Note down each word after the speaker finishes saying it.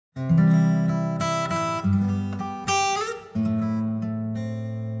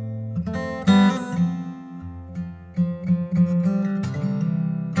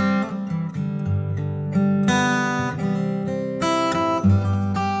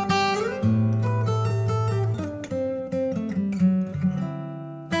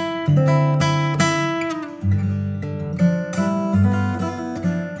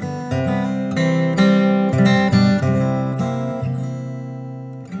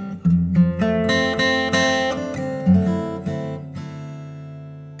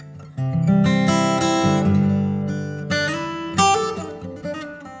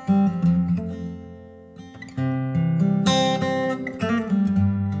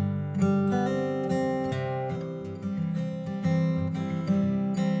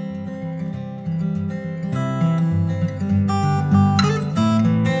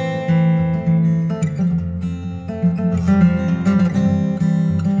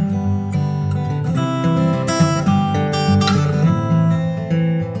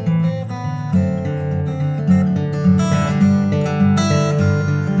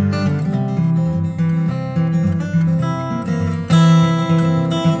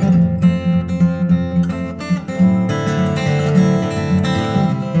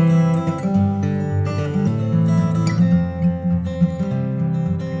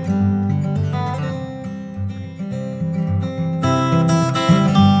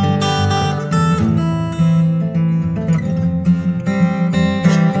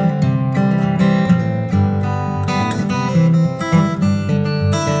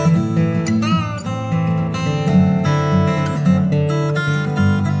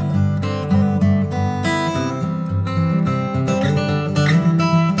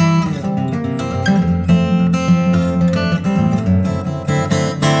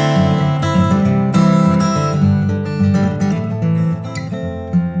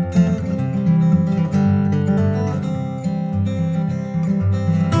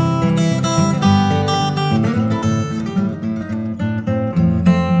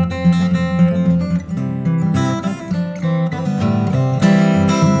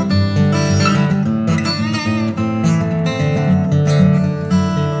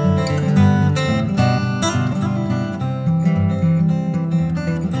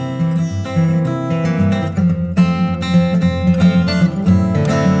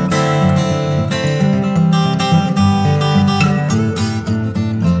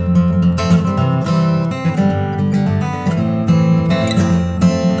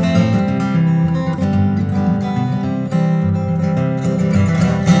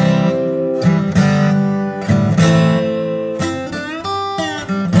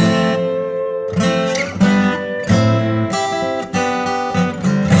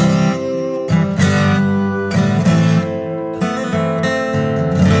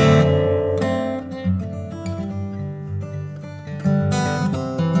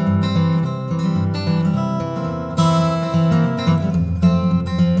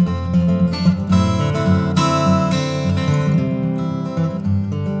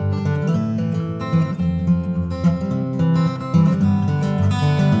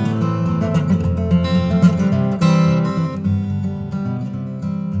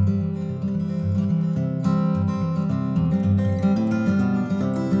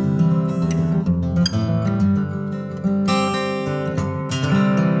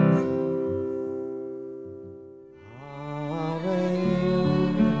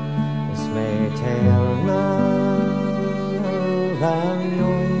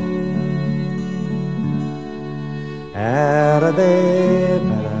Erde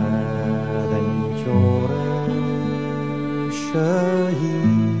peradventure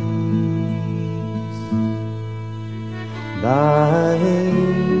shahis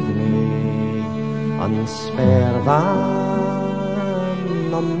Daivni anspervan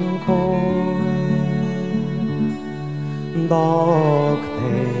namkoi Dag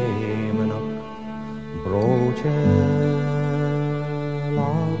temenak broche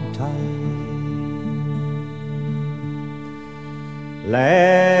lagtai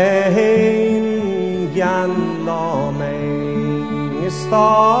Lein gjandomeng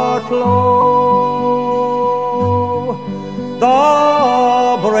startlo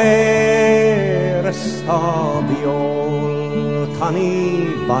Da brer stabiol tani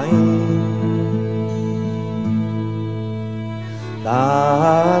bain Da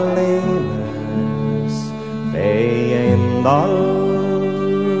lenes feiendal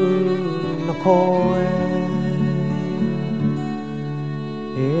nakoe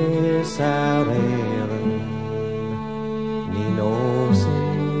Isareren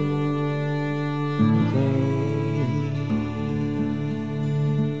ninosin kei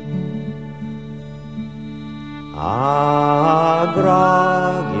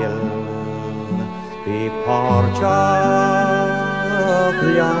Agragil biparcha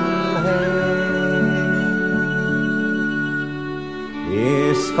kriam hei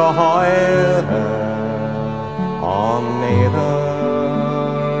Iska haere an neder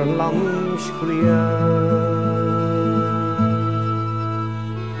Lamsklia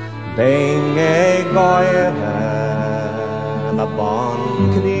Benge goire na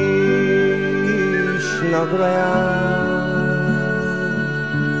banknish na grea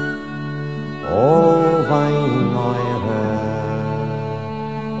O vain goire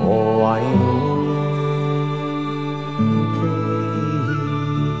O vain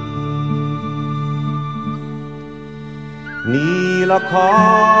Nila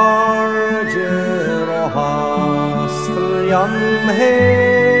karger og hasteljan hen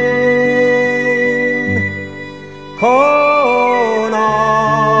Konar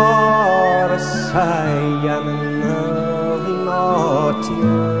seien vinatjes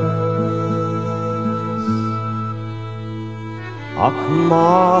Ak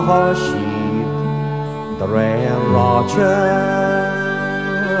mahashid dre rachen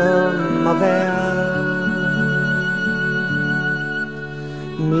mavel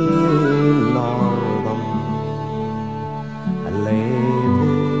Min nardam lever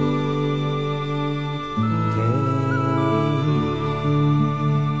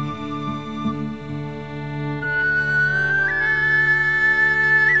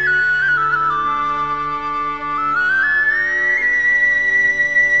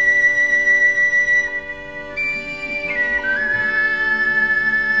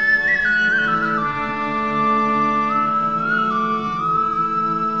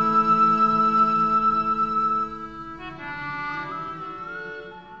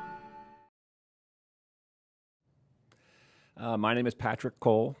My name is Patrick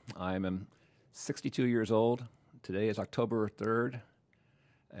Cole. I'm 62 years old. Today is October 3rd.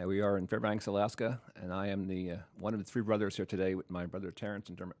 We are in Fairbanks, Alaska, and I am the one of the three brothers here today with my brother Terrence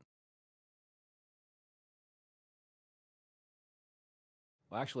and Dermot.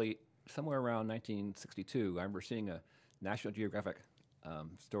 Well, actually, somewhere around 1962, I remember seeing a National Geographic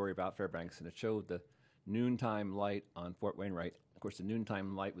story about Fairbanks, and it showed the noontime light on Fort Wainwright. Of course, the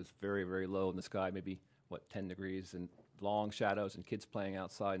noontime light was very, very low in the sky, maybe, 10 degrees, and long shadows and kids playing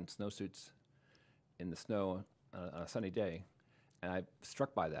outside in snowsuits in the snow on a sunny day. And I was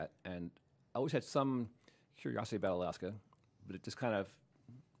struck by that, and I always had some curiosity about Alaska, but it just kind of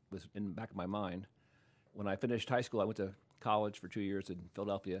was in the back of my mind. When I finished high school, I went to college for 2 years in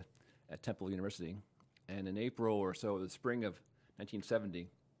Philadelphia at Temple University, and in April or so, the spring of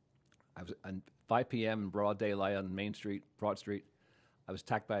 1970, I was on 5 p.m. in broad daylight on Main Street, Broad Street. I was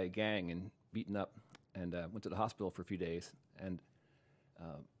attacked by a gang and beaten up, and went to the hospital for a few days, and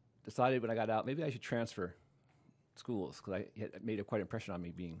decided when I got out, maybe I should transfer schools, because it made quite an impression on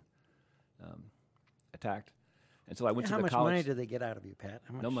me being attacked. And so I went to the college. How much money did they get out of you, Pat?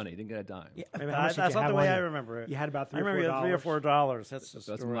 No money, didn't get a dime. Yeah, that's not the way I remember it. You had about $3 or $4. I remember you had $3 or $4. That's the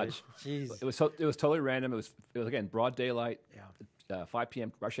story. That's much. Jeez. It was totally random. It was again broad daylight. Yeah. 5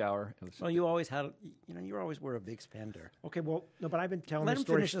 p.m. rush hour. Well, you always had, you always were a big spender. Okay, well, no, but I've been telling Let the him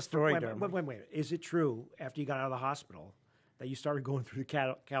story. finish the story, Wait. Is it true, after you got out of the hospital, that you started going through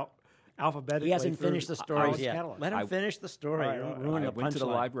the alphabetically? He hasn't finished the story yet. Catalog? Let him finish the story. Right, You're right, ruining I the went to the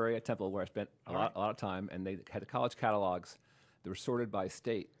punchline. library at Temple, where I spent a lot of time, and they had college catalogs that were sorted by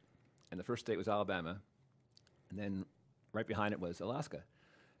state. And the first state was Alabama, and then right behind it was Alaska.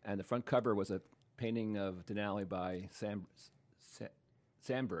 And the front cover was a painting of Denali by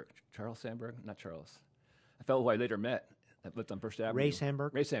Sandberg, Charles Sandberg, not Charles, a fellow who I later met that lived on First Avenue. Ray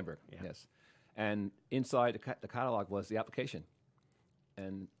Sandberg? Ray Sandberg, Yeah. yes. And inside the catalog was the application.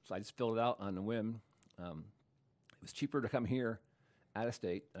 And so I just filled it out on a whim. It was cheaper to come here out of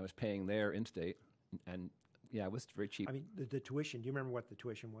state. I was paying there in state. And yeah, it was very cheap. I mean, the tuition. Do you remember what the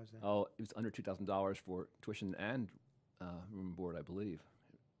tuition was then? Oh, it was under $2,000 for tuition and room and board, I believe.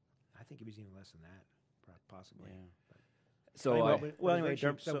 I think it was even less than that, possibly. Yeah. So Anyway, I, but it well, was anyway,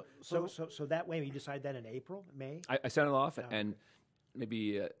 very cheap. Derm- So that way, you decided that in April, May? I sent it off, Oh, and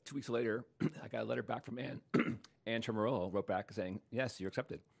maybe 2 weeks later, I got a letter back from Ann. Ann Chamorro wrote back saying, yes, you're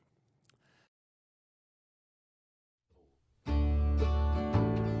accepted.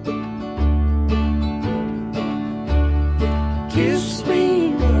 Kiss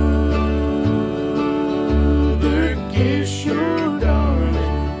me, mother, kiss your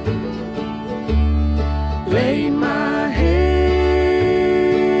darling. Lay my head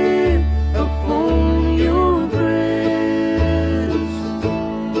upon your breast.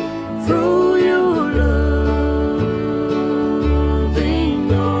 Throw your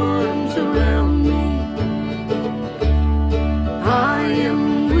loving arms around me. I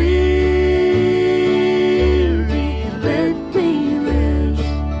am weary, let me rest.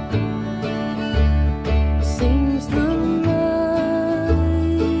 Seems the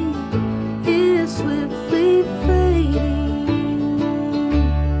light is swiftly fading.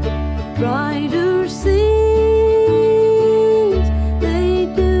 Brighter scenes they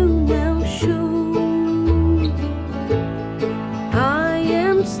do now show. I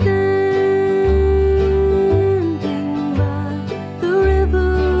am standing by the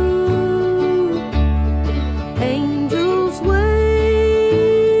river. Angels wait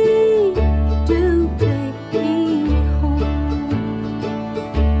to take me home.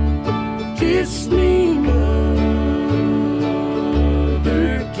 Kiss me, mother,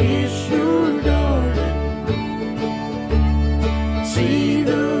 kiss your darling. See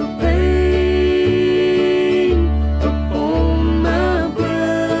the pain upon my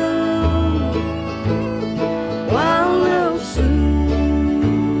brow, while I'll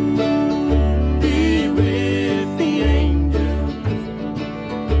soon be with the angels.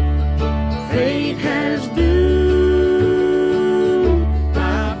 Fate has doomed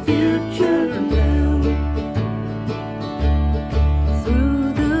my future now. Through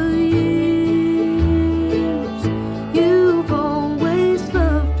the years, you've always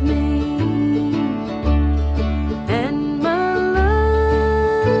loved me, and my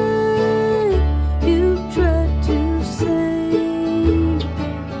life you've tried to save.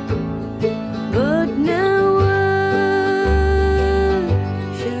 But now I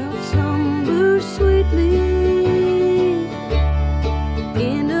shall slumber sweetly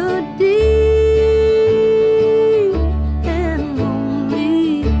in a deep and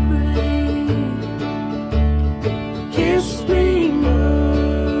lonely grave. Kiss me,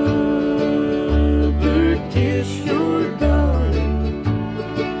 mother, kiss your darling.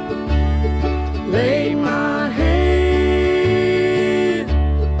 Lay my head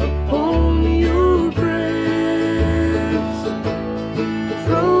upon your breast.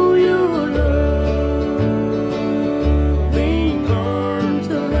 Throw your loving arms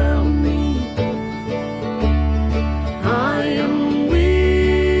around me. I am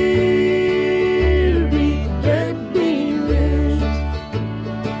weary, let me rest.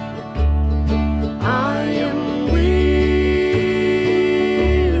 I am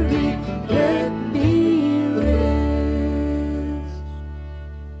weary, let me rest.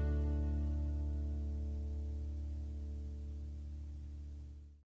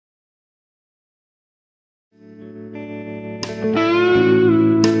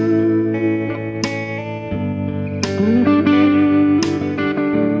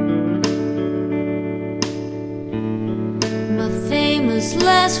 My famous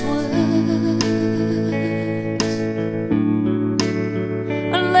last words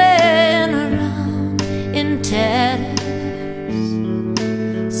are laying around in tatters,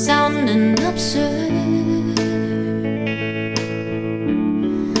 sounding absurd.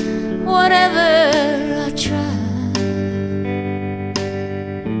 Whatever I try,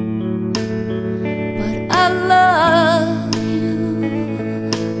 but I love you,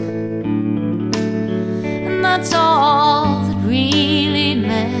 and that's all that really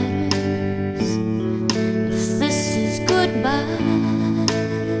matters. If this is goodbye,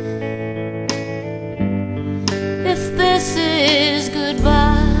 if this is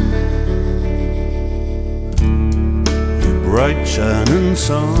goodbye, bright shining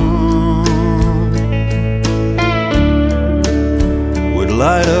sun would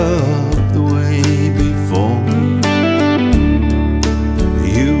light up the way.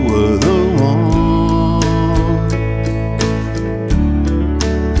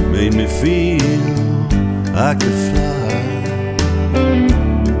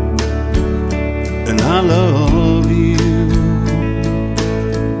 I love you.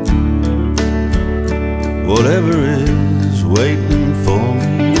 Whatever is waiting for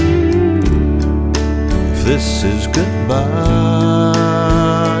me, if this is goodbye,